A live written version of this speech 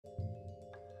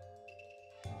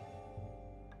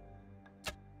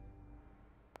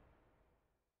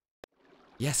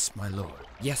Yes, my lord.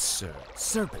 Yes, sir.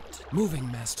 Serpent.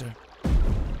 Moving, master.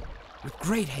 With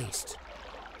great haste.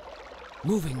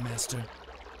 Moving, master.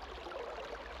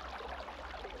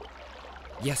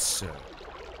 Yes, sir.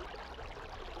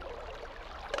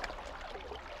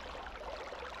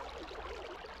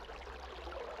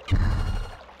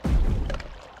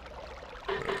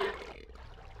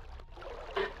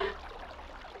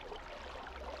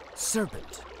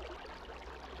 Serpent.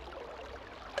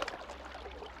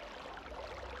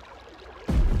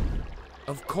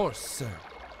 Of course, sir.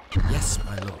 Yes,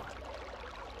 my lord.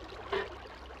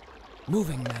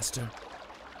 Moving, master.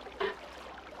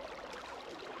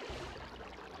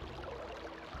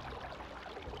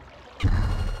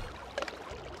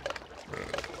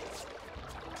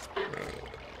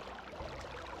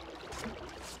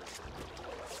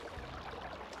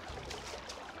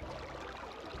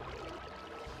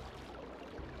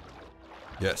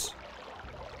 Yes.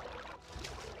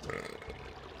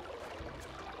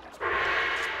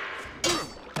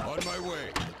 On my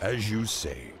way. As you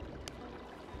say.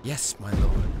 Yes, my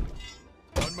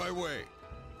lord. On my way.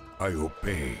 I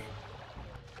obey.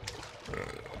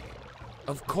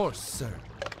 Of course, sir.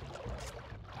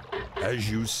 As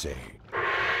you say.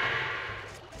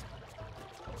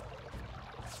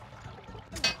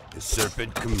 The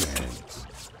serpent commands.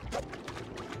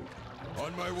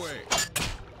 On my way.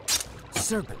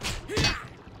 Serpent.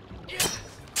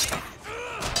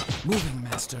 Moving,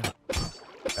 master.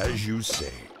 As you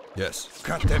say. Yes.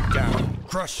 Cut them down.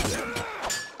 Crush them.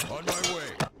 On my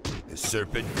way. The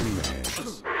serpent commands.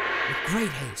 With great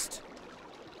haste.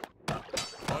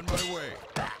 On my way.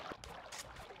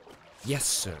 Yes,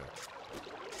 sir.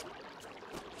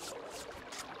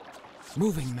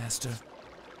 Moving, master.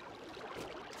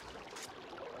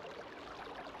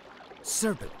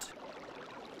 Serpent.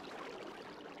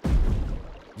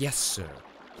 Yes, sir.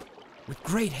 With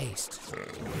great haste.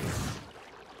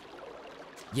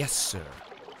 Yes, sir.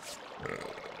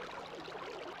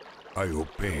 I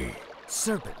obey.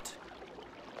 Serpent.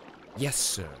 Yes,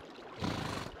 sir.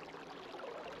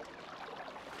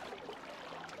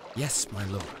 Yes, my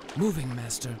lord. Moving,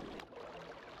 master.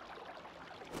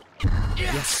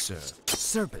 Yes, sir.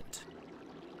 Serpent.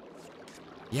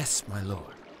 Yes, my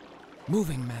lord.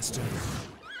 Moving, master.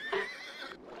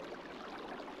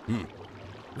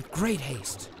 With great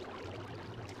haste.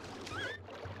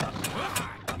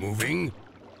 Moving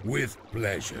with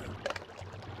pleasure.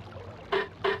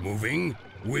 Moving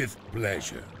with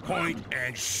pleasure. Point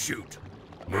and shoot.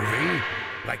 Moving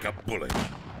like a bullet.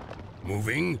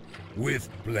 Moving with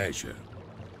pleasure.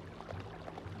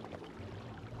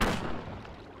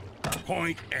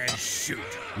 Point and shoot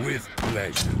with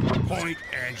pleasure. Point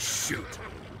and shoot.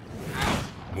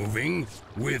 Moving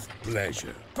with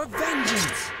pleasure. For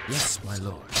vengeance! Yes, my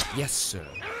lord. Yes, sir.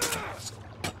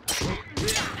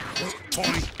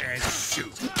 Point and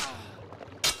shoot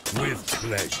with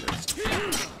pleasure.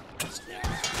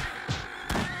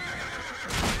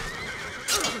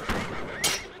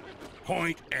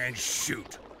 Point and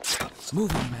shoot.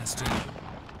 Moving, master.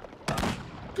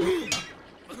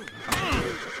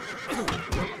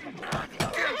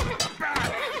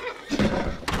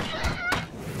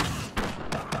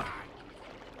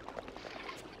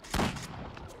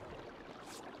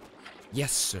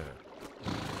 Yes, sir.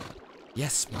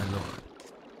 Yes, my lord.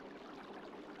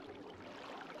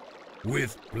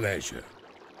 With pleasure.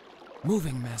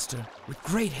 Moving, master. With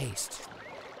great haste.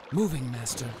 Moving,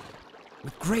 master.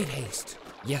 With great haste.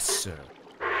 Yes, sir.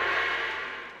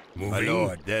 Moving. My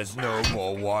lord, there's no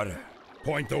more water.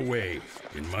 Point the way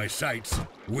in my sights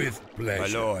with pleasure. My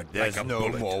lord, there's like a no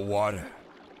bullet. more water.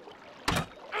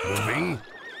 Moving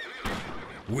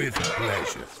with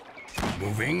pleasure.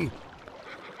 Moving.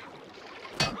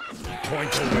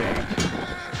 Point the way.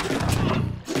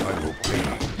 I obey.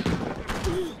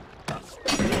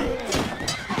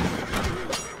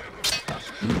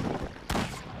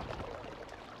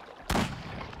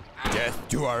 Death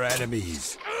to our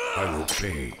enemies. I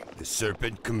obey. The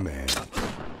serpent commands.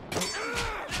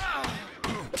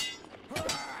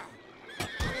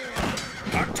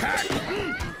 Attack!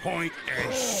 Point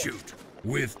and shoot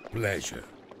with pleasure.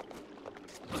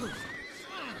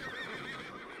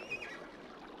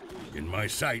 In my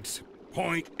sights,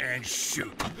 point and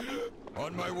shoot.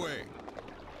 On my way.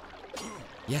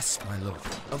 Yes, my lord.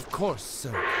 Of course,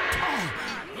 sir.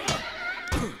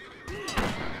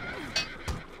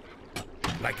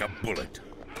 Like a bullet.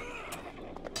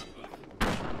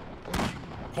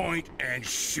 Point and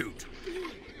shoot.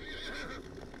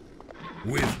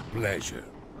 With pleasure.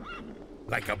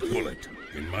 Like a bullet.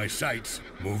 In my sights,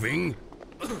 moving.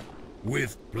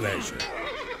 With pleasure.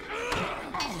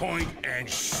 Point and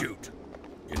shoot.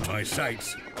 In my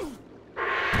sights.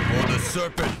 For the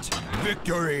Serpent,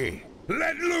 victory!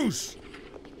 Let loose!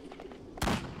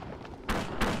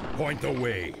 Point the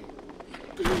way.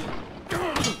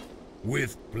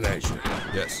 With pleasure.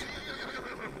 Yes.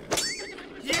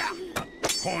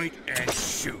 Point and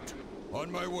shoot.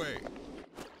 On my way.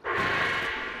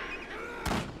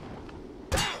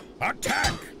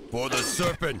 Attack! For the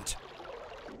Serpent!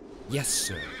 Yes,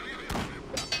 sir.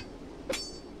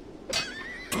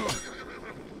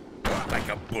 Like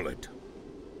a bullet.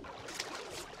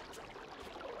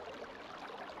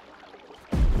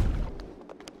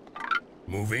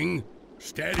 Moving.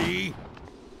 Steady.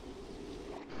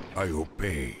 I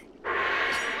obey.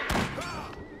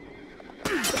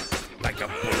 Like a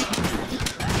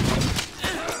bullet.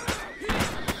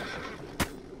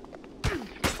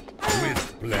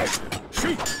 With pleasure.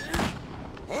 Shoot!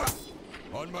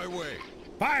 On my way.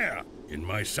 Fire! In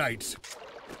my sights.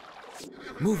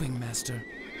 Moving, Master.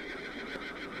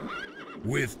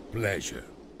 With pleasure.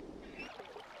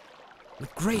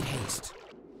 With great haste.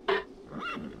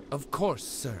 Of course,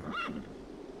 sir.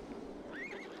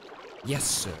 Yes,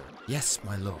 sir. Yes,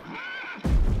 my lord.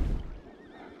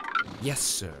 Yes,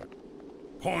 sir.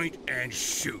 Point and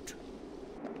shoot.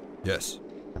 Yes.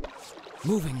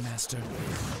 Moving, Master.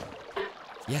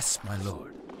 Yes, my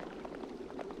lord.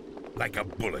 Like a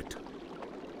bullet.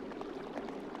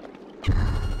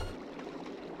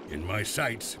 In my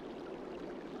sights.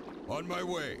 On my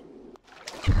way.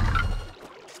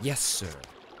 Yes, sir.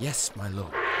 Yes, my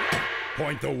lord.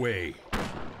 Point the way.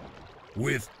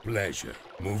 With pleasure.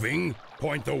 Moving.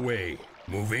 Point the way.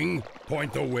 Moving.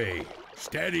 Point the way.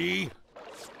 Steady.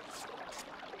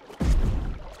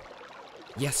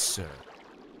 Yes, sir.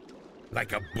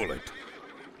 Like a bullet.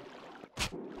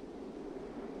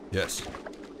 Yes.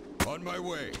 On my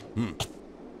way.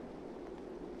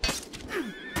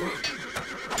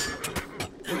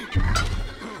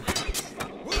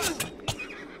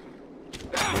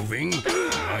 Moving. In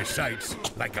my sights.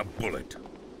 Like a bullet.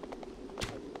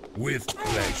 With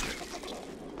pleasure.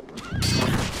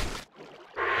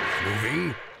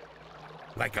 Moving.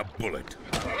 Like a bullet.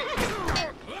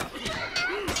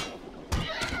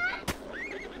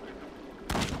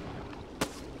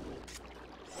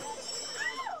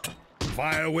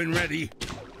 Fire when ready.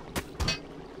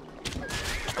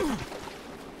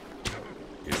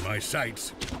 In my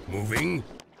sights. Moving.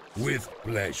 With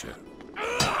pleasure.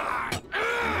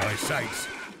 In my sights.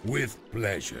 With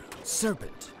pleasure.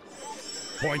 Serpent.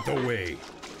 Point the way.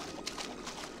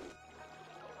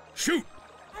 Shoot!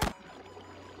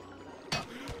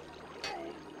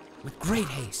 With great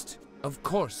haste. Of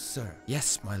course, sir.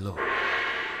 Yes, my lord.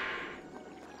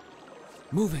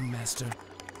 Moving, Master.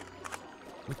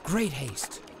 With great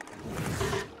haste.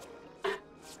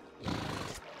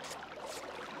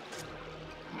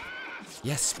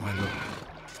 Yes, my lord.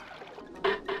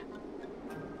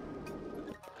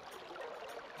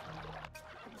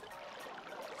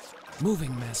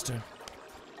 Moving, Master.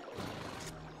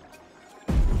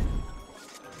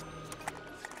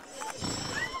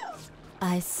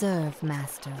 I serve,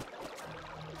 Master.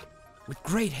 With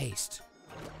great haste.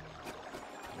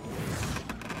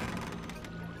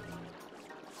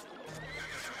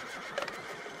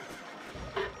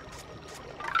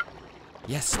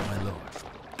 Yes, my lord.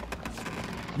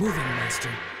 Moving, Master,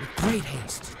 with great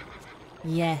haste.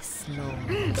 Yes,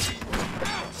 Lord.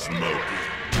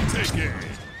 Take it.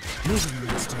 Moving,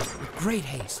 Master, with great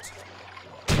haste.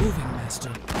 Moving,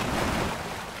 Master,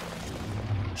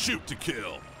 Shoot to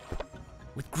kill.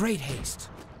 with great haste.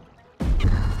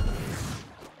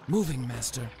 Moving,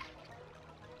 Master,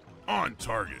 On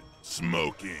target.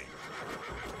 Smoking.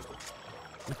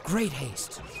 with great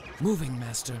haste. Moving,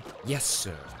 Master. Yes,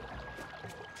 sir.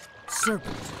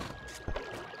 Serpent.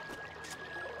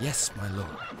 Yes, my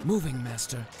lord. Moving,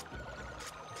 Master.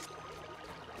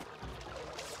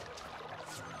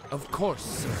 Of course,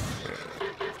 sir.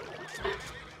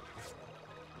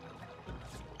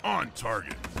 On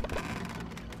target.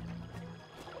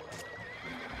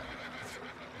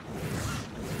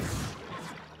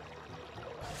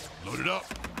 Load it up.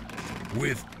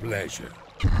 With pleasure.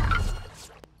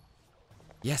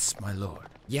 Yes, my lord.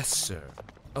 Yes, sir.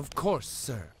 Of course,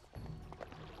 sir.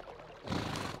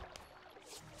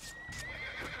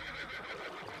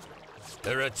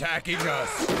 They're attacking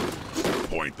us!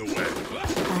 Point the way.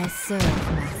 I serve,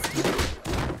 Master.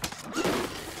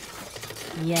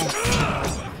 Yes,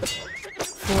 Lord.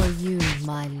 For you,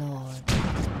 my lord.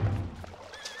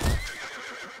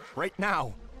 Right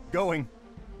now. Going.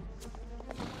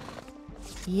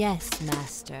 Yes,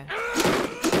 Master.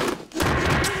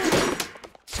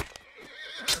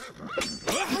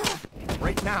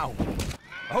 Right now.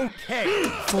 Okay.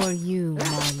 For you,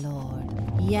 my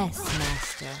lord. Yes,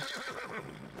 master.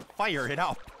 Fire it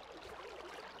up.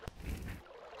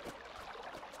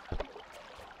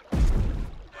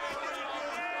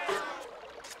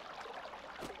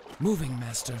 Moving,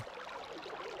 master.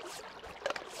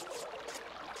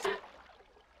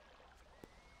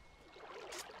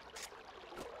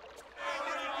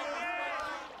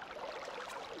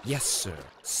 Yes, sir.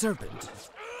 Serpent.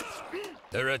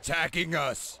 They're attacking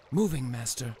us. Moving,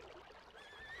 master.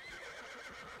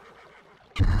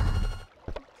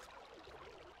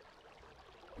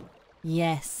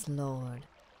 Yes, lord.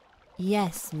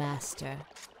 Yes, master.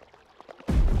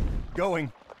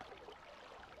 Going.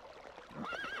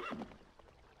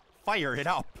 Fire it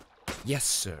up. Yes,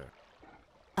 sir.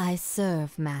 I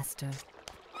serve, master.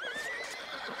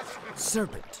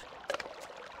 Serpent.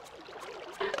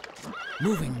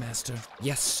 Moving, master.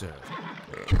 Yes, sir.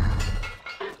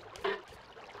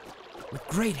 With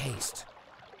great haste.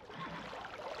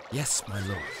 Yes, my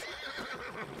lord.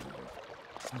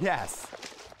 Yes.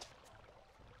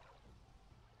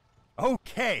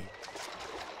 Okay.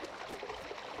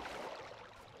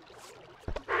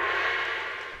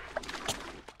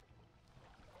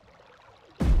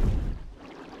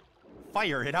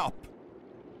 Fire it up.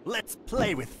 Let's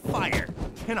play with fire.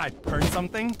 Can I burn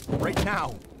something? Right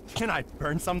now. Can I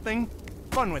burn something?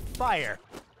 Fun with fire.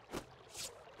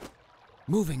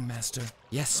 Moving, master.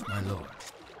 Yes, my lord.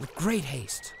 With great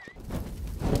haste.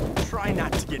 Try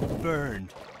not to get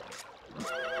burned.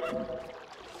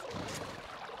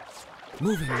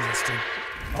 Moving, master.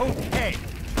 Okay.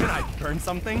 Can I burn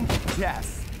something?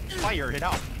 Yes. Fire it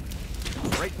up.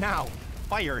 Right now.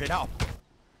 Fire it up.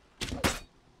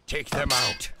 Take them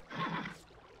out.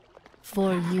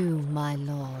 For you, my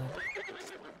lord.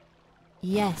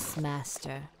 Yes,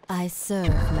 master. I serve,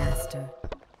 master.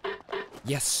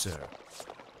 Yes, sir.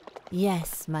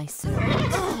 Yes, my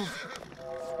servant.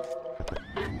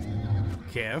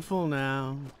 Careful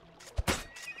now.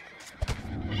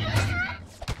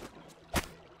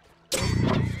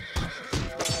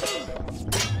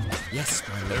 Yes,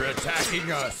 my lord. They're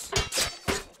attacking us.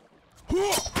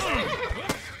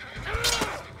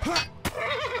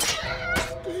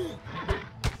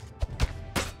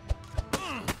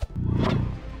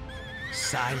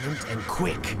 Silent and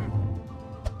quick.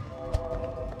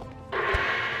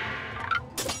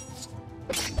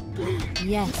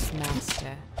 Yes,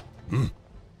 master.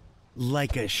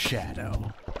 Like a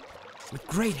shadow. With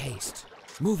great haste.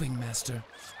 Moving, master.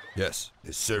 Yes,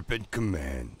 the serpent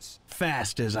commands.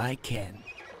 Fast as I can.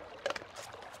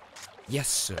 Yes,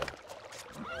 sir.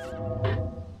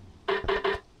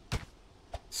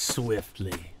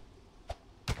 Swiftly.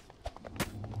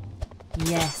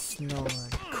 Yes,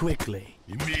 lord. Quickly.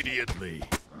 Immediately.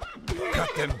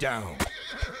 Cut them down.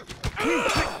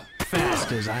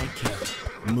 Fast as I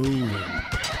can. Moving.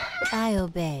 I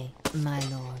obey, my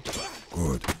lord.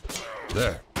 Good.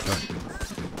 There. Done.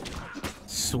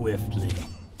 Swiftly.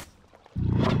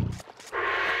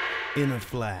 In a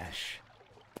flash.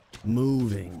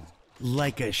 Moving.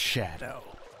 Like a shadow.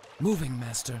 Moving,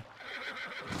 master.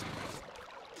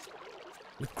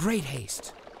 With great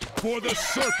haste. For the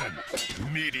serpent.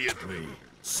 Immediately.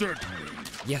 Certainly.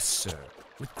 Yes, sir.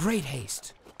 With great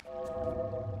haste.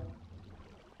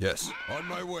 Yes. On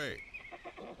my way.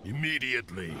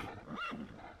 Immediately.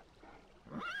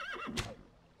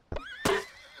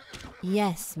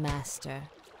 Yes, master.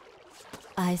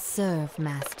 I serve,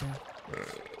 master.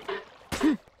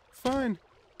 Fine.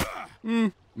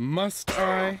 Must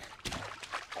I?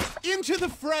 Into the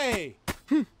fray!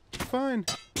 Fine.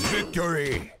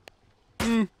 Victory!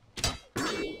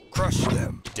 Crush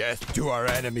them. Death to our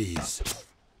enemies.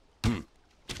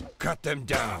 Cut them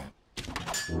down.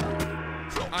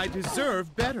 I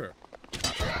deserve better.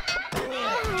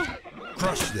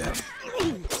 Crush them.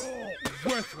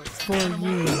 Worthless. For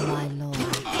you, my lord.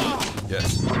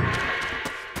 Yes.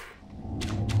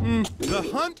 The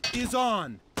hunt is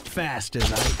on. Fast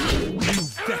as I can. You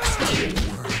vex me.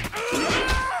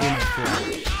 In a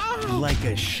flash. Like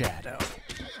a shadow.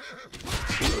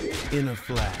 In a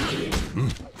flash.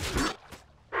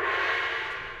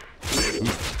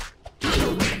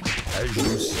 As you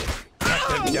say. Cut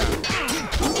them down.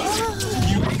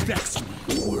 You vex me,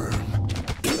 worm.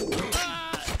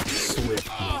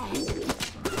 Swiftly.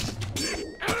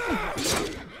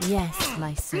 Yes,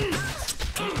 my servant.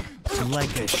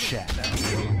 Like a shadow.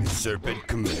 The serpent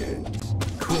commands.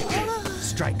 Quickly.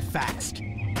 Strike fast.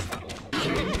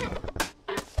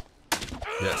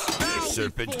 Yes. The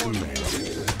serpent commands.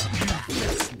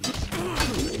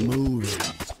 Moving.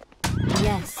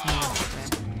 Yes,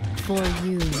 master. For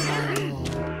you, my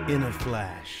lord. In a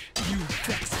flash. You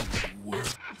vex me, worm.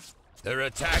 They're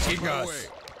attacking us.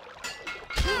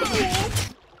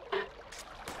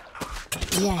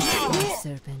 Yes, my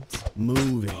serpent.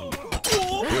 Moving.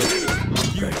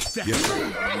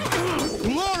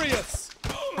 Glorious!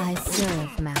 I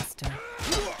serve, master.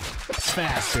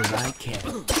 Fast as I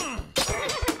can.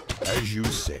 As you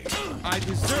say. I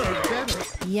deserve better.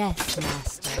 Yes,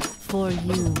 master. For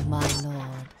you, my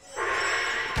lord.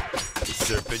 The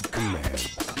serpent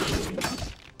commands.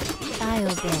 I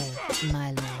obey,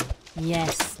 my lord.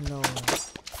 Yes, lord.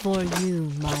 For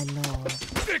you, my lord.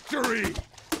 Victory!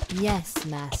 Yes,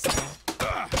 master.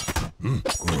 Good.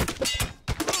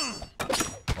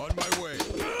 On my way.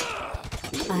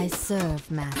 I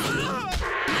serve, master.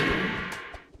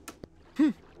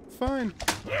 Fine.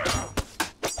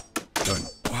 Done.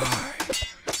 Why?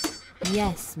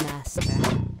 Yes, master.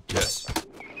 Yes.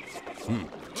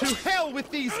 To hell with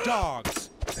these dogs!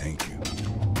 Thank you.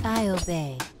 I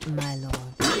obey, my lord.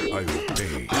 I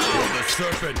obey. For the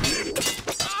serpent.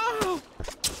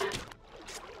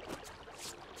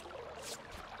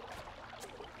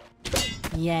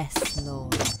 Yes,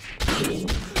 lord.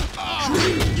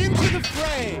 Into the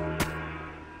fray!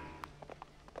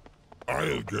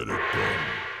 I'll get it done.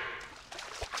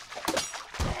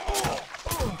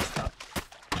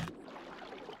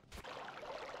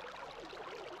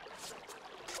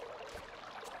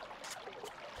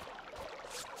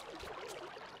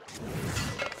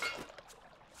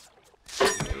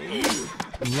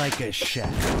 Like a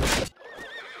shadow.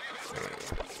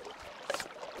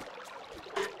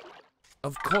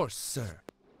 Of course, sir.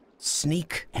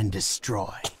 Sneak and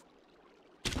destroy.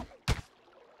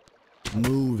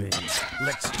 Moving.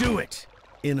 Let's do it!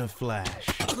 In a flash.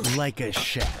 Like a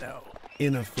shadow.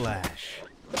 In a flash.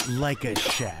 Like a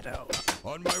shadow.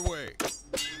 On my way.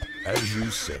 As you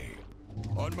say.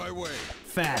 On my way.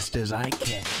 Fast as I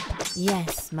can.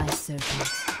 Yes, my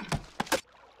servant.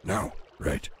 Now.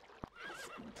 Right.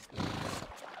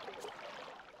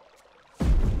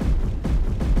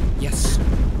 Yes, sir.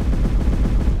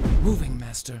 Moving,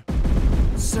 master.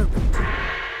 Serpent.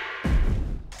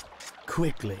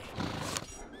 Quickly.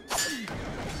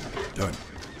 Done.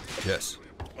 Yes.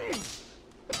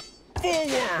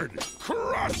 Forward!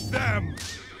 Crush them!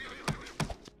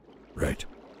 Right.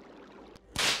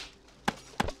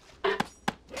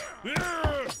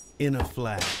 In a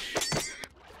flash.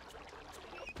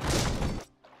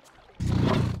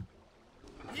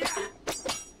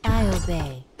 I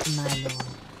obey, my lord.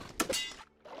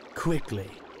 Quickly.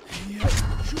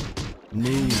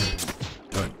 Moving.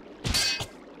 Done.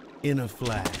 In a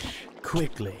flash.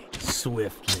 Quickly.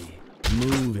 Swiftly.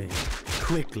 Moving.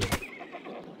 Quickly.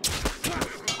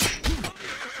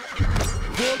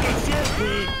 For the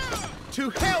serpent! To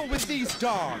hell with these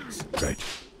dogs! Right.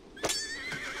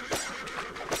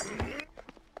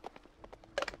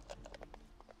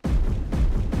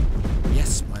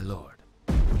 Yes, my lord.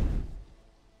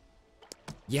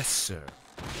 Yes, sir.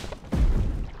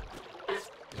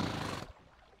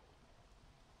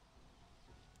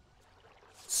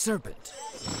 Serpent.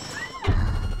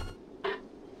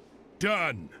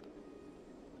 Done!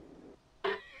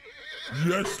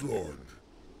 Yes, Lord.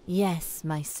 Yes,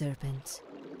 my serpent.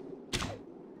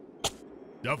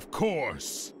 Of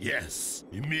course. Yes,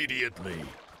 immediately.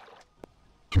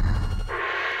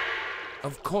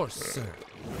 Of course, sir.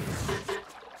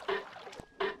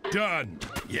 Done.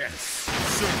 Yes,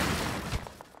 sir.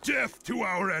 Death to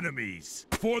our enemies.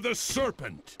 For the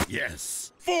serpent.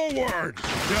 Yes. Forward.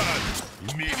 Done.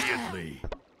 Immediately.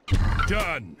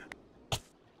 Done.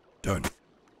 Done.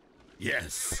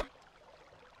 Yes.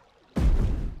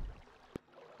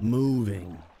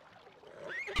 Moving.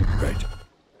 Right.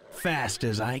 Fast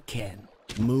as I can.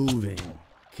 Moving.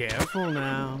 Careful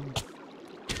now.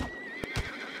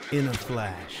 In a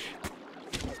flash.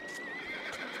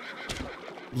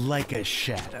 Like a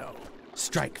shadow.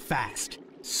 Strike fast.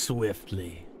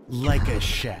 Swiftly. Like a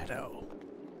shadow.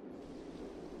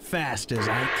 Fast as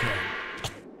I can.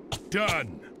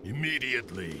 Done.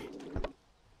 Immediately.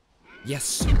 Yes,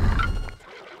 sir.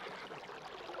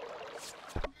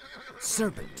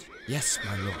 Serpent. Yes,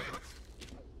 my lord.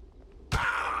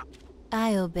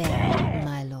 I obey,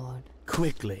 my lord.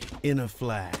 Quickly. In a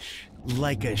flash.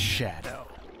 Like a shadow.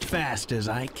 Fast as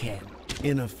I can.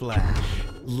 In a flash.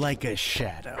 Like a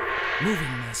shadow. Moving,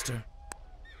 master.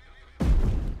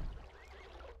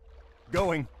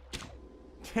 Going.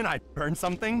 Can I burn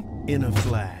something? In a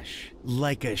flash.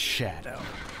 Like a shadow.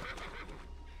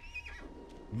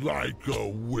 Like a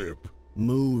whip.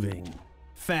 Moving.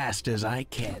 Fast as I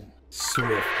can.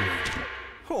 Swiftly.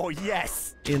 Oh,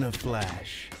 yes! In a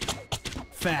flash.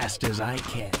 Fast as I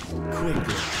can.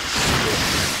 Quickly.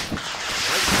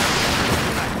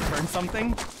 Can I burn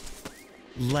something?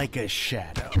 like a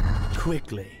shadow.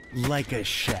 Quickly, like a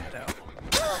shadow.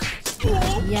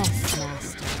 Yes,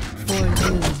 master. For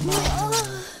you, my lord.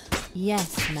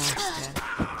 Yes, master.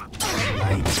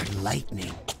 Like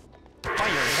lightning. Fire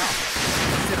it up.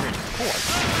 Consider it torch.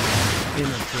 In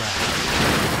a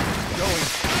flash, Going.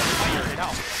 Fire it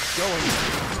up. Going.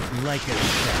 like a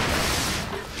shadow.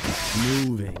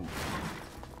 Moving,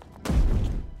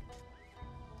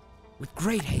 With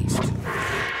great haste.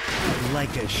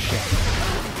 like a shadow.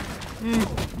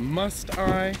 Must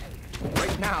I?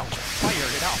 Right now. Fire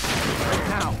it up. Right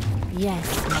now.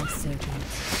 Yes, my servant.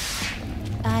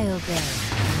 I obey,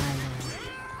 my lord.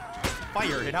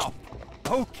 Fire it up.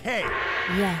 Okay.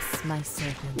 Yes, my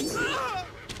servant.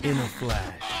 In a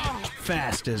flash,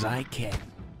 fast as I can.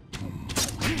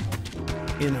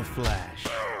 In a flash,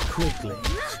 quickly.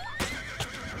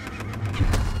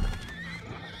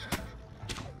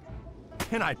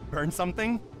 Can I burn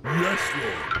something? Yes,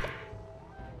 Lord.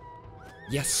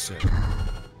 Yes, sir.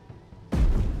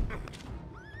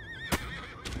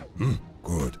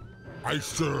 Good. I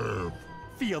serve.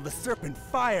 Feel the serpent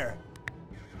fire.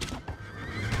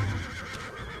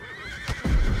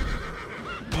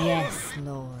 Yes,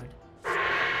 lord.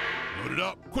 Load it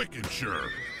up quick and sure.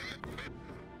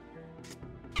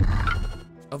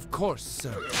 Of course,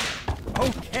 sir.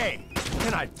 Okay.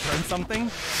 Can I burn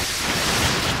something?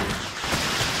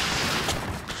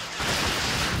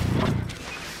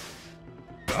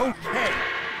 Okay.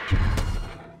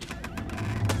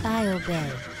 I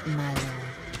obey, my lord.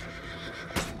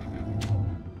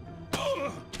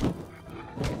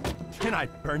 Can I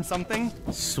burn something?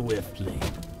 Swiftly,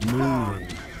 moving,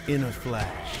 in a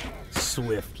flash,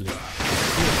 swiftly,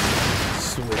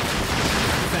 swiftly,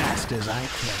 fast as I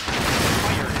can.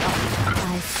 Fire it up.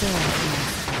 I serve,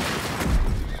 master.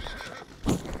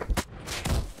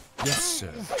 Yes,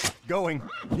 sir. Going.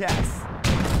 Yes.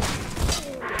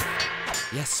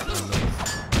 Yes, my lord.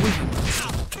 Moving,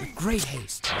 master. With great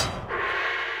haste.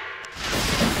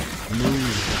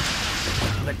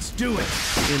 Moving, let's do it,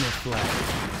 in a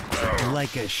flash,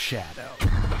 like a shadow.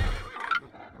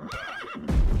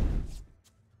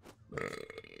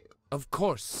 Of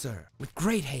course, sir. With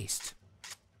great haste.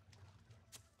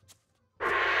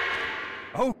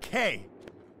 Okay.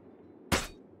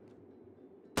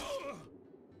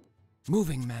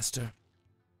 Moving, master.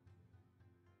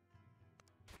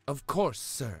 Of course,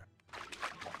 sir.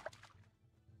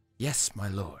 Yes, my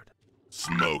lord.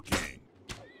 Smoking.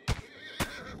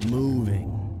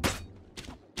 Moving,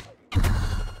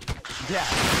 Yes.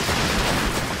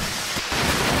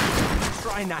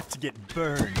 Try not to get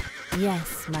burned.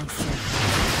 Yes, my servant.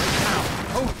 Now.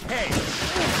 Okay.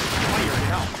 Fire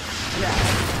it up.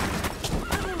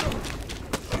 Yes.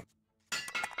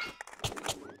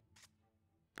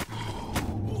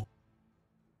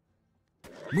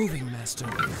 Moving, master.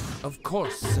 Of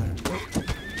course, sir.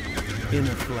 in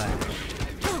a flash.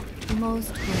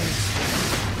 Most gracious.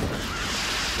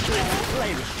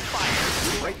 Play with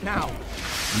fire right now.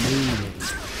 Moving,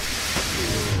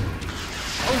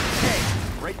 Okay.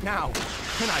 Right now.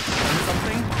 Can I burn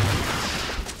something?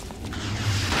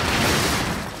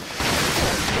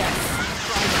 Yes.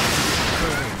 Try not to get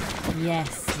burned.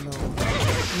 Yes, Lord.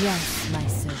 Yes, my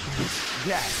servant.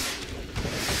 Yes.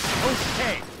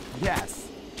 Okay. Yes.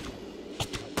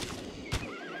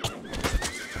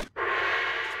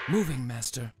 Moving,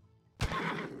 master.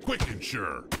 Quick and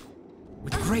sure.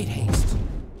 With great haste.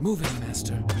 Moving,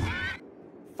 master.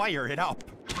 Fire it up.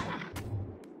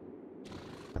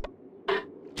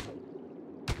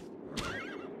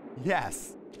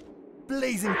 Yes.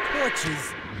 Blazing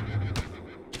torches.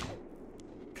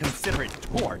 Consider it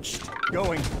torched.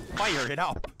 Going. Fire it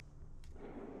up.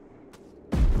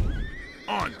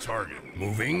 On target.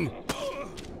 Moving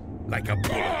like a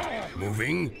bullet.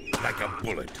 Moving like a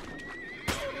bullet.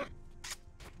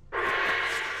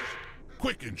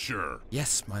 Quick and sure.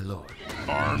 Yes, my lord.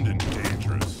 Armed and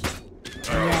dangerous.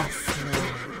 Yes, Lord.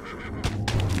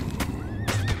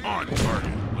 On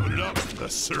target. Load it up. The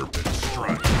Serpent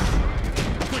strikes.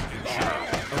 Quick and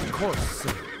sure. Of course,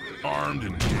 sir. Armed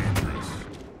and dangerous.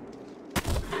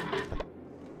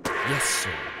 Yes,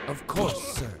 sir. Of course,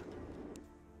 sir.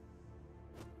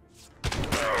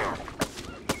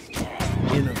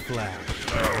 in a flash.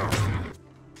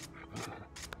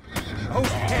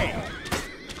 Okay.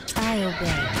 I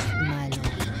obey, my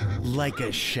lord. Like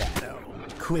a shadow.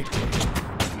 Quickly.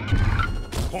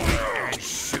 Point and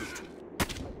shoot.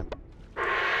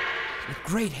 With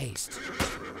great haste.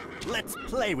 Let's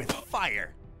play with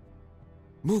fire.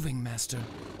 Moving, master.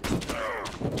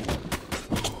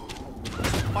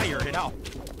 Fire it up.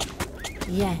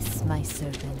 Yes, my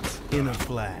servant. In a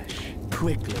flash.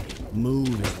 Quickly.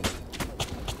 Moving.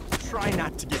 Try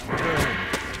not to get burned.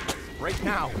 Right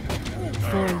now.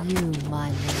 For you, my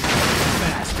lord.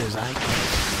 Fast as I can.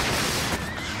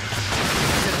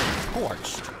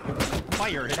 Torched.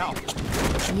 Fire it out.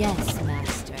 Yes,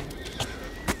 master.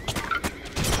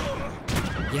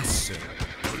 Yes, sir.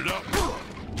 Put it up.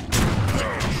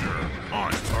 Sure.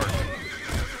 On target.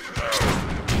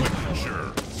 Quick,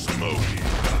 sure. Smoky.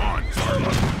 On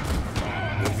target.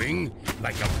 Moving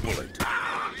like a bullet.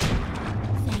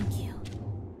 Thank you.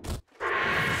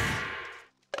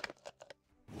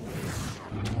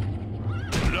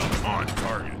 Put it up. On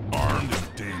target. Armed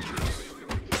and dangerous.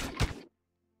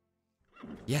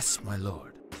 Yes, my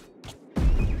lord.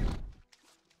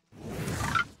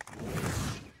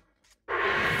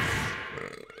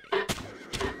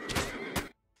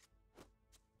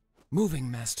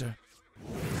 Moving, master.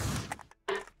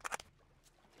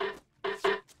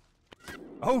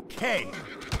 Okay.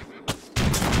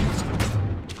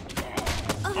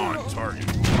 On target.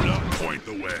 Put it up. Point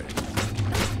the way.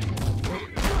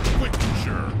 Quick,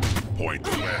 sure. Point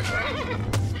the way.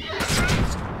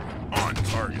 On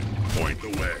target. Point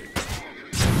the way.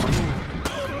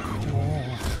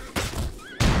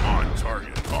 On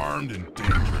target. Armed and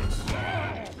dangerous.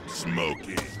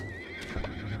 Smoky.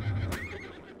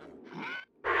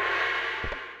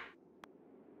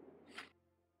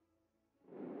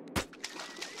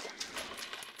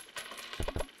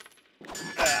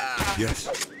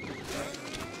 Yes.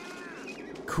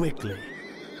 Quickly.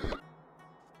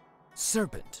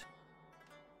 Serpent.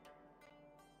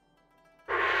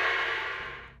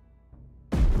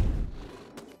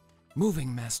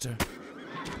 Moving, master.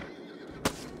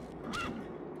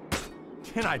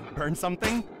 Can I burn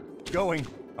something? Going.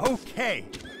 Okay.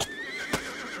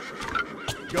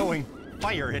 Going.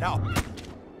 Fire it out.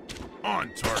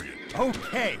 On target.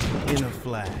 Okay. In a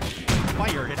flash.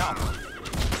 Fire it out.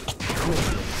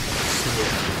 Quickly.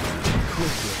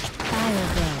 Quickly. I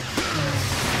obey.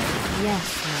 Yes,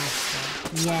 master.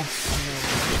 Yes, lord.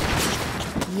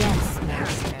 Yes,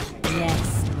 master. Yes,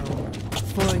 lord.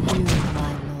 For you,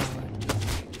 my lord.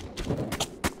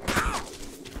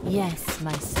 Yes,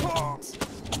 my servant.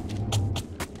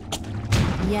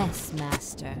 Yes,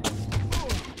 master.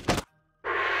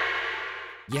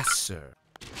 Yes, sir.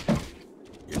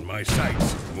 In my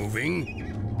sights. Moving.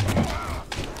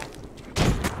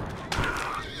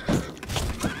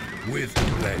 With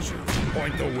pleasure.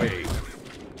 Point the way.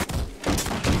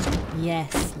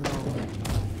 Yes, lord.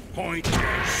 Point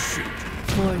and shoot.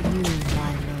 For you,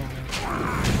 my lord.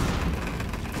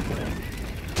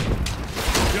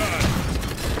 Done.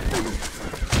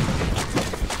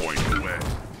 Point the way.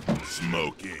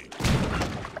 Smoky.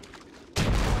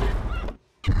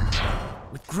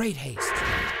 With great haste.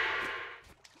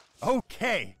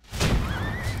 Okay.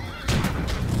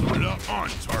 Put it up. On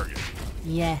target.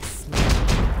 Yes, lord.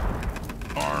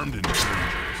 Armed and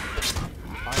dangerous.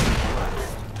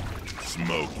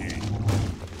 Smoky.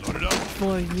 Load it up.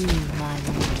 For you, my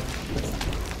lord.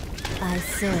 I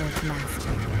serve,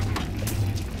 master.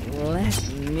 Let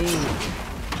me.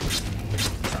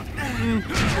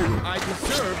 I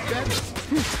deserve better.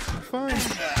 Fine.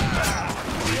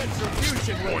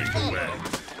 Retribution will Point the follow. way.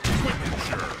 Quick and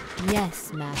sure. Yes,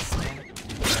 master.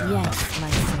 Yes,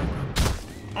 my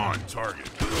servant. On target.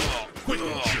 Quick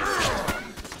and sure.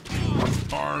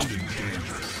 Armed and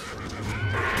dangerous.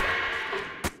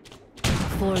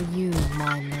 For you,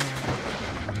 my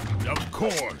lord. Of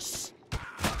course.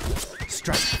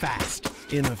 Strike fast.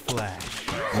 In a flash.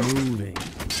 Moving.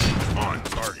 On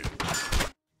target.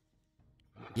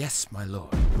 Yes, my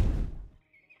lord.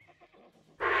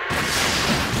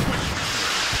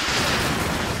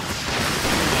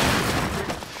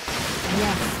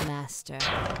 Yes, master.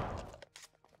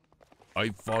 I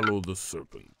follow the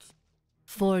serpent.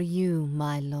 For you,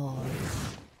 my lord.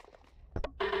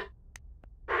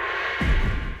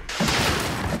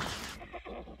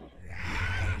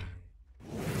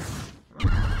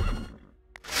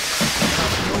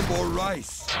 No more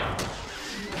rice.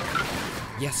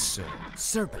 Yes, sir.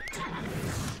 Serpent.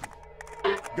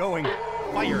 Going.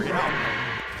 Fire it out.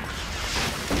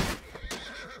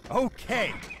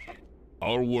 Okay.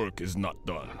 Our work is not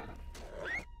done.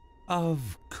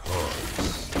 Of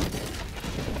course.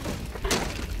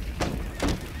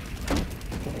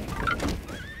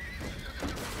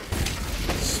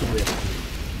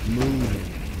 Swiftly.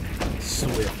 Moving.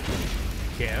 Swiftly.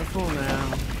 Careful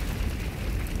now.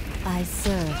 I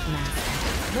serve,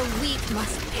 master. The wheat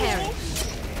must perish.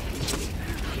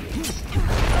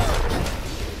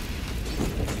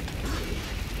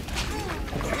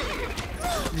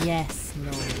 Yes,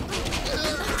 Lord.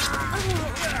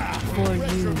 For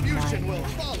you, my Retribution will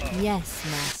lord. follow. Yes,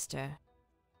 master.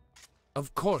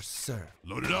 Of course, sir.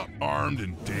 Loaded up, armed,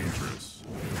 and dangerous.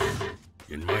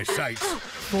 In my sights.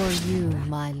 For you,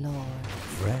 my lord.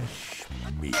 Fresh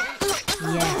meat.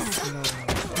 Yes, lord.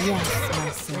 Yes, my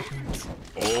servant.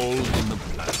 All in the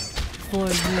plan. For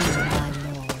you, my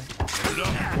lord. Loaded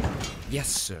up. Yes,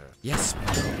 sir. Yes,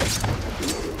 my lord.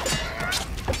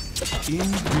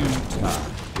 In due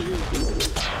time.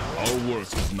 Our work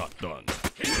is not done.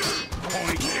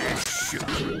 Point and shoot.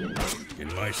 In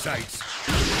my sights.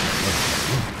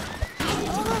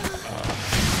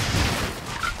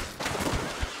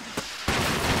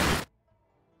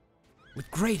 With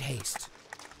great haste.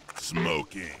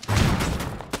 Smoking.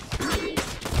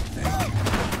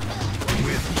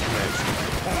 With pleasure.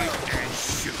 Point and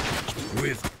shoot.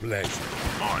 With pleasure.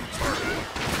 On target.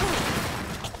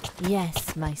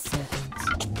 Yes, my servant.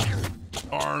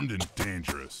 Armed and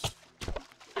dangerous.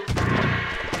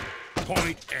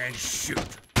 Point and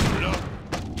shoot. Loaded up.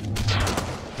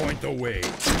 Point the way.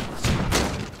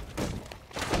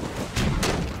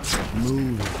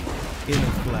 Moving in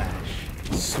a flash.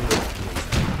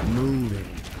 Swiftly. Moving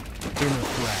in a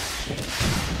flash.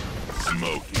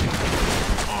 Smoking.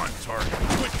 On target.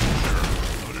 Quick and sure.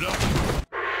 Loaded up.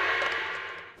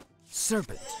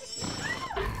 Serpent.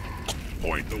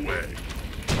 Point the way.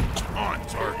 On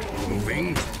target. Moving.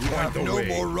 You Point have the no way.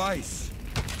 more rice.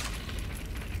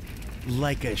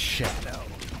 Like a shadow.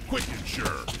 Quick and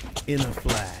sure. In a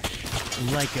flash.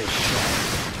 Like a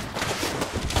shadow.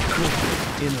 Quickly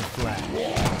in a flash.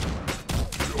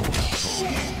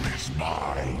 Is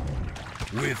mine.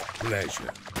 With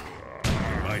pleasure.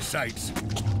 In my sights.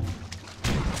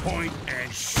 Point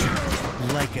and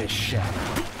shoot. Like a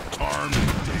shadow. Armed and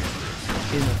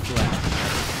dangerous. In a flash.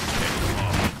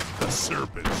 The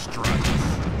serpent strikes.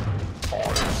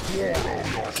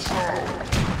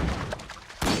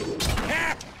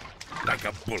 Like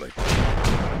a bullet.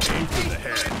 Aim for the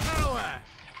head.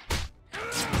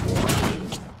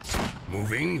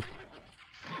 Moving.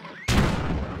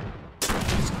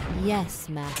 Yes,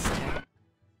 master.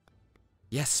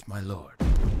 Yes, my lord.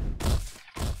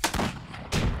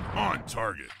 On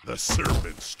target. The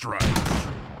serpent strikes.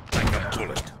 Like a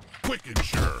bullet. Quick and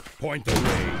sure. Point the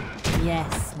way.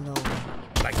 Yes, lord.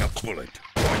 Like a bullet.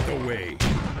 Point the way.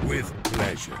 With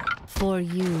pleasure. For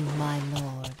you, my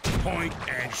lord. Point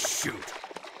and shoot.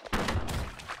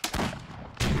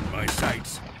 In my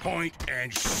sights. Point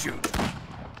and shoot.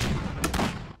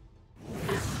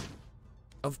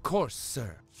 Of course,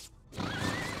 sir.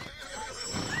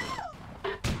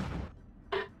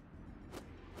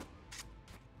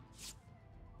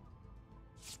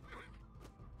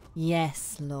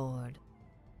 Yes, lord.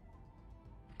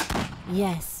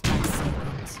 Yes, my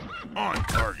servant. On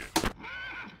target.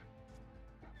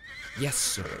 Yes,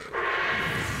 sir.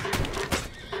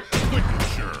 Quick and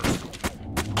sure.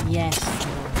 Yes,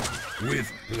 lord.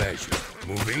 With pleasure.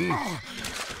 Moving.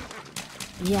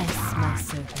 Yes, my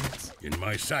servant. In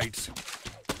my sights.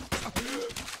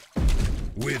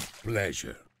 With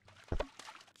pleasure.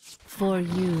 For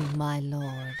you, my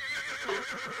lord.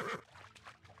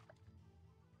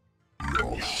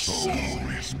 Your soul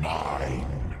is mine.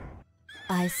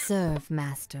 I serve,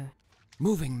 master.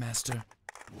 Moving, master.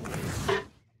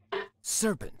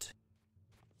 Serpent.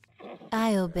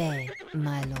 I obey,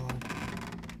 my lord.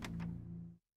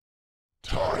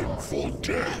 Time for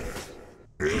death.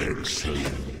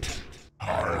 Excellent.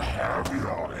 I'll have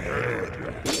your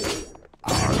head.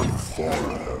 I'll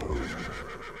follow.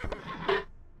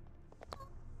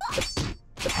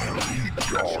 I'll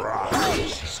eat your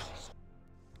eyes.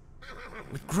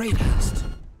 With great haste.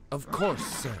 Of course,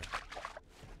 sir.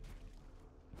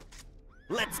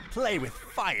 Let's play with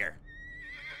fire.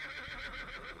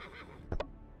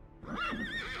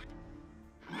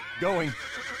 Going.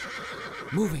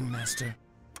 Moving, master.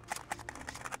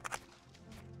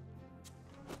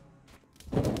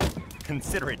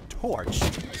 Consider it torch.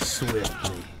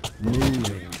 Swiftly.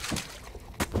 Moving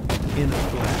in a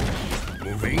flash.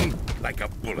 Moving like a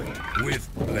bullet. With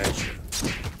pleasure.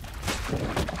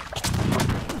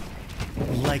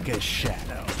 Like a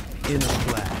shadow. In a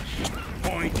flash.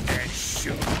 Point and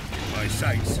shoot. In my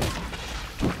sights.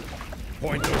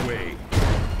 Point the way.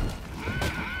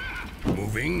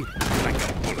 Moving like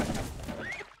a bullet.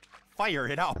 Fire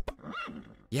it up.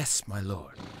 Yes, my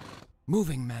lord.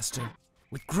 Moving, master.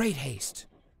 With great haste.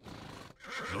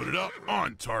 Loaded up.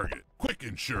 On target. Quick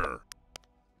and sure.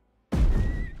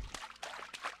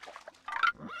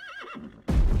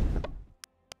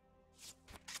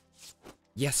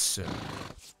 Yes, sir.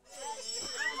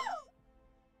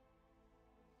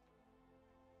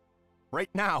 Right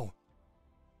now.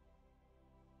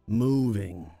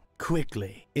 Moving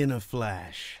quickly in a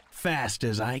flash. Fast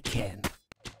as I can.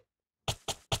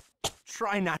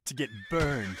 Try not to get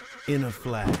burned. In a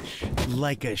flash,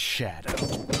 like a shadow.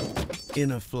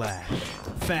 In a flash,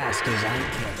 fast as I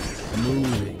can,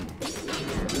 moving.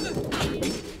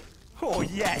 Oh,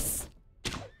 yes!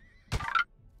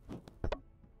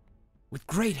 With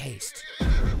great haste.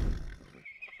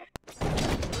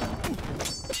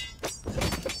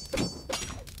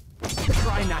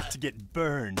 Try not to get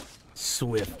burned.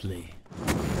 Swiftly.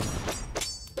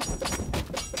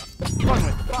 Fun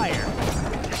with fire!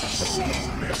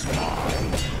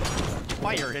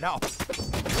 Fire it up!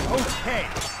 Okay!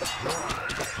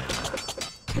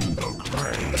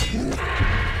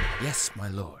 Yes, my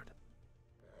lord.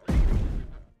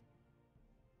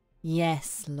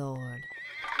 Yes, Lord.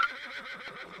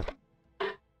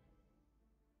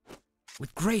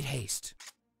 With great haste.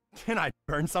 Can I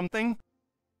burn something?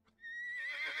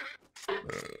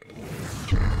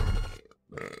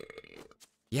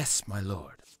 Yes, my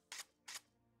lord.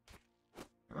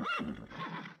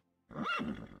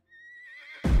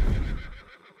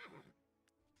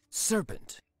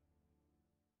 Serpent.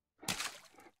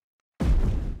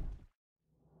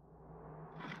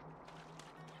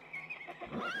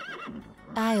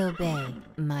 I obey,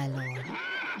 my lord.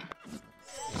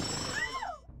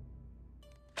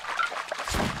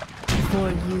 For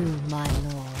you, my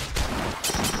lord.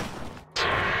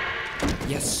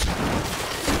 Yes, sir.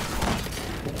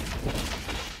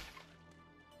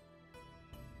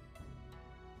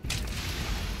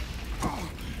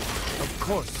 Of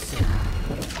course, sir.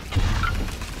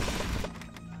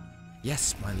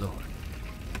 Yes, my lord.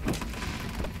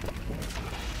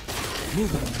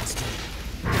 Moving, master.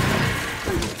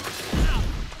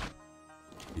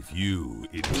 If you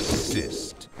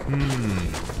insist.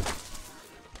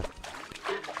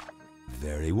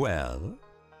 Very well.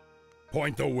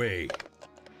 Point the way.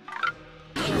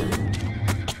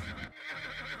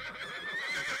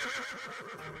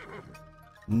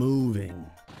 Moving.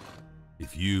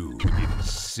 If you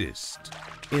insist.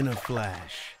 In a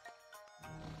flash.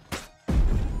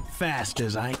 Fast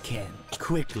as I can,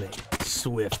 quickly,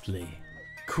 swiftly.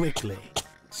 Quickly,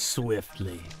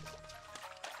 swiftly.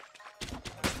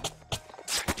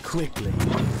 Quickly.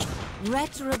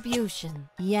 Retribution.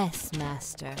 Yes,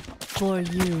 master. For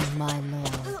you, my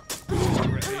lord.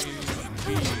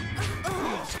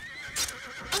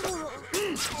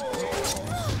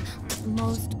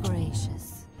 Most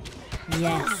gracious.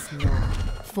 Yes, lord.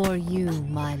 For you,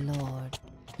 my lord.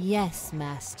 Yes,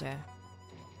 master.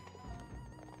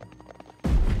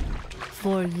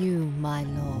 For you, my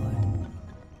lord.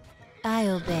 I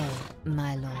obey,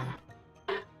 my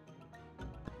lord.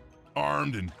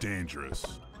 Armed and dangerous.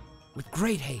 With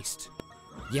great haste.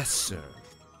 Yes, sir.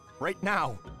 Right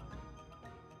now!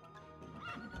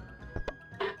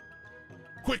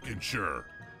 Quick and sure.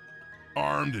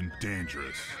 Armed and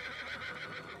dangerous.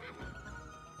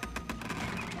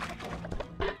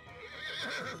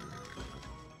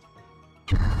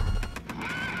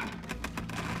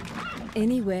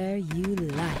 Anywhere you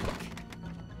like.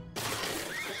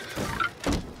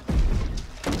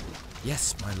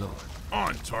 Yes, my lord.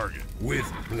 On target. With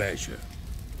pleasure.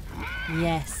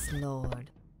 Yes,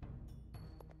 lord.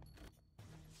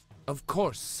 Of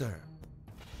course, sir.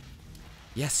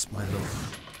 Yes, my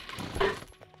lord.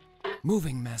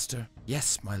 Moving, master.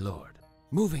 Yes, my lord.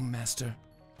 Moving, master.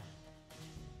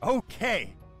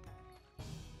 Okay!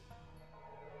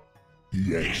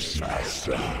 Yes,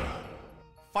 master.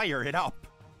 Fire it up!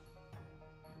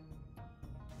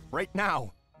 Right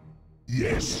now!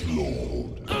 Yes,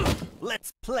 Lord.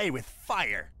 Let's play with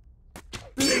fire!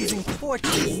 Blazing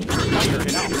torches! Fire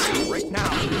it up! Right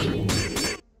now!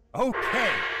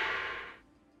 Okay!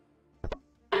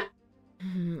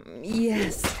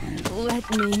 Yes, let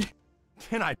me.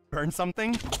 Can I burn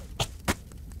something?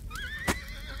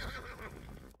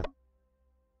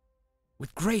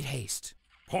 With great haste.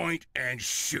 Point and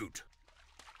shoot.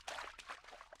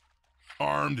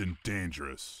 Armed and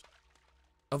dangerous.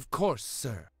 Of course,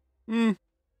 sir. In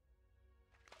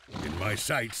my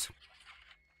sights.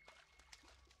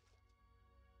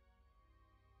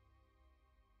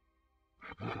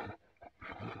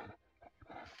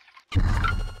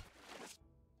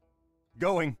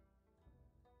 Going.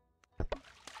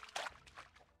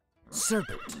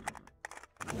 Serpent.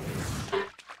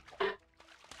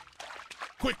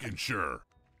 Quick and sure.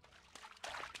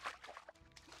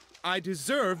 I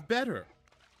deserve better.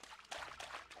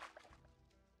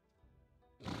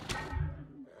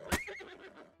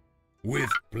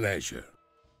 With pleasure.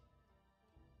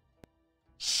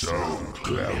 So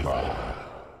clever.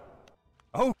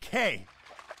 Okay!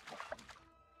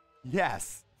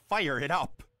 Yes, fire it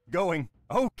up! Going.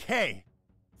 Okay!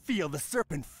 Feel the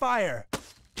serpent fire!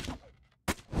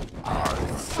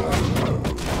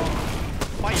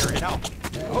 Fire it up.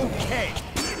 Okay.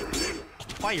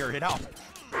 Fire it up.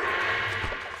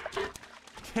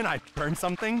 Can I burn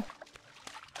something?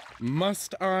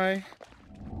 Must I?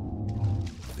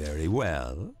 Very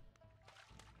well.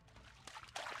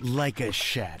 Like a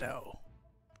shadow.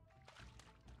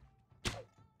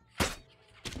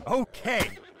 Okay.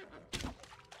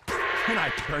 Can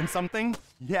I burn something?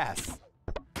 Yes.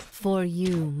 For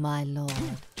you, my lord.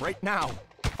 Right now.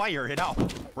 Fire it up.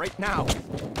 Right now.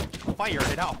 Fire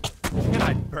it up. Can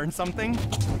I burn something?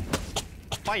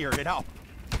 Fire it up.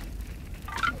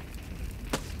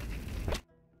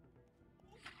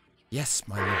 Yes,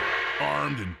 my lord.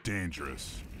 Armed and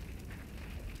dangerous.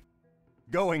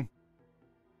 Going.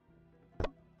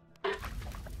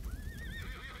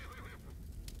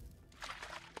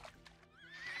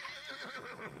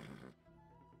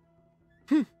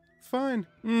 Fine.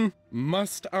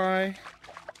 Must I?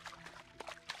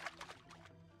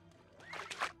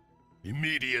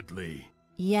 Immediately.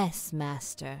 Yes,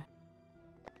 master.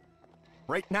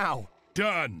 Right now.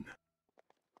 Done.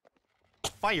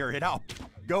 Fire it up.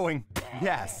 Going.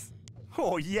 Yes.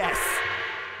 Oh, yes.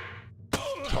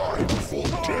 Time for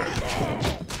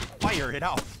death. Fire it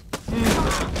up.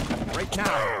 Right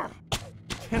now.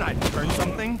 Can I burn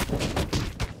something?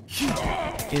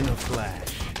 In a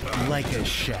flash, like a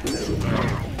shadow.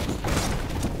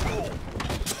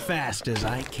 Fast as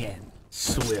I can,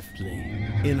 swiftly,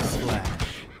 in a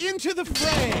flash. Into the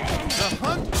fray! The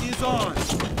hunt is on!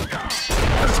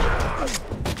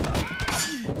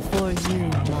 For you,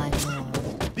 my lord.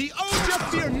 The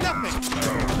Oja fear nothing!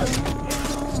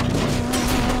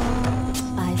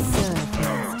 I serve,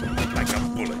 master. Like a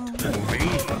bullet. Moving.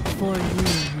 For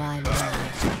you, my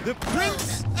lord. The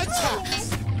prince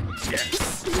attacks! Yes.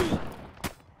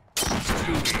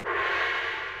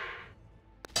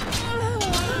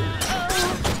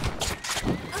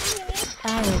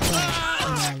 I obey,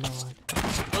 my lord.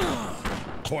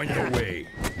 Point away.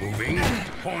 Moving.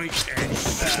 Point and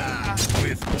shoot.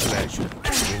 With pleasure.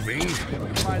 Moving.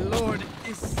 My lord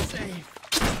is safe.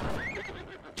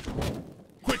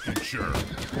 Quick and sure.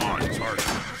 On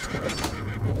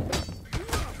target.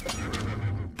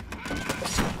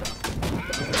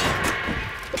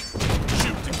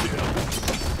 Shoot to kill.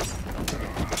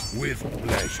 With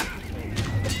pleasure.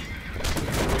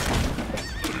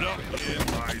 Put it up in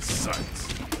my sights.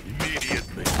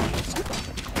 Immediately.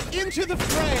 Into the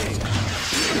fray!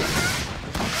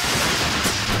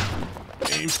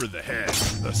 Aim for the head.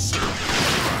 The serpent.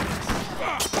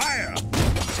 Fire!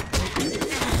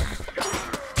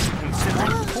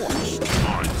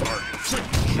 On target. Quick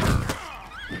and sure.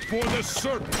 For the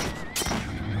serpent.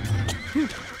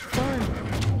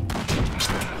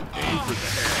 Aim for the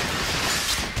head.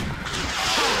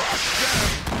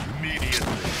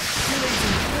 Immediately.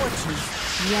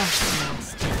 Yes,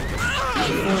 master.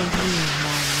 For you,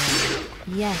 my lord.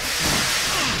 Yes,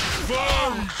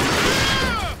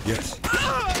 Yes.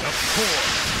 Of course.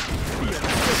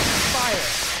 Fire.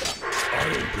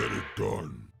 I'll get it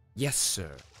done. Yes,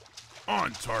 sir.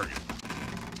 On target.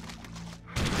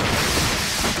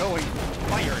 Going.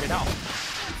 Fire it up.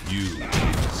 You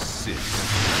sin.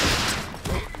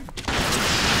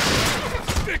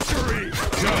 Victory!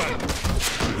 Done.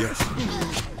 Yes.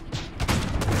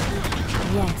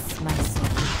 yes, my son.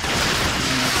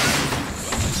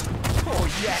 Oh,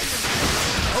 yes.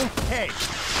 Okay.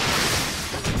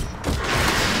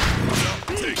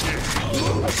 Take it.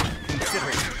 Consider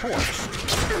it torched.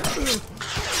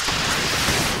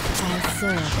 I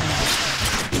serve,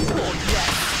 master. Oh,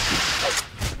 yes.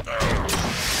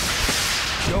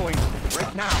 Going.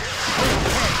 Right now.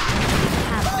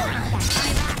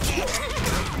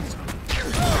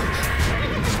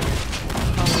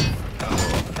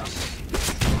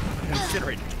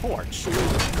 Consider it torched.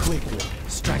 Quickly,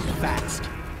 strike fast.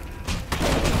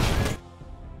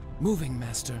 Moving,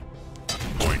 master.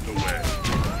 Point the way.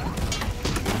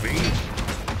 Moving.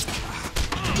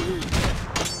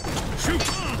 Shoot!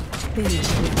 Finish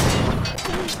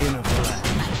with In a flash.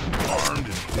 Armed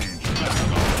and dangerous.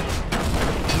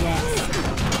 yes.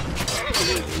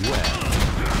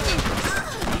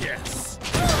 Yes.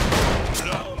 Put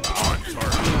it up. On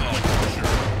target.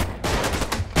 Sure.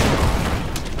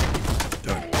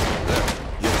 Done. There.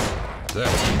 Yes.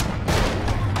 There.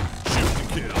 Shoot to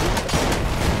kill.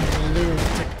 Live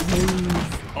to please.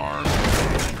 Armed and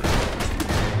dangerous.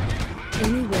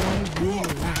 Anywhere you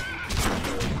like.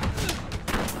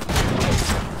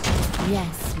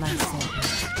 Yes, my servant.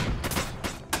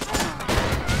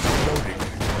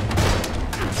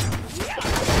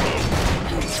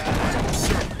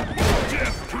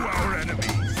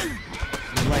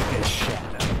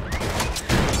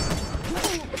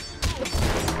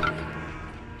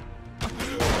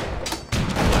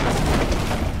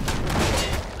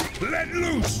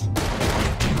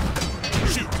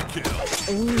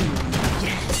 Ooh,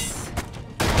 yes.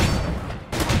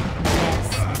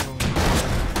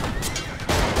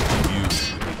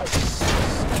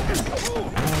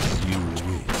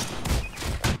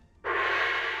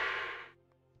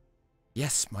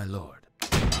 Yes, Yes, my lord.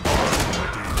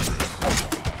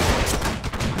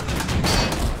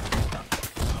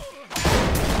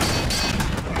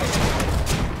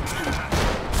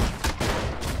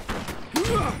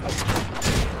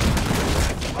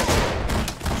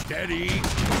 Steady,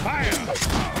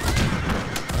 fire!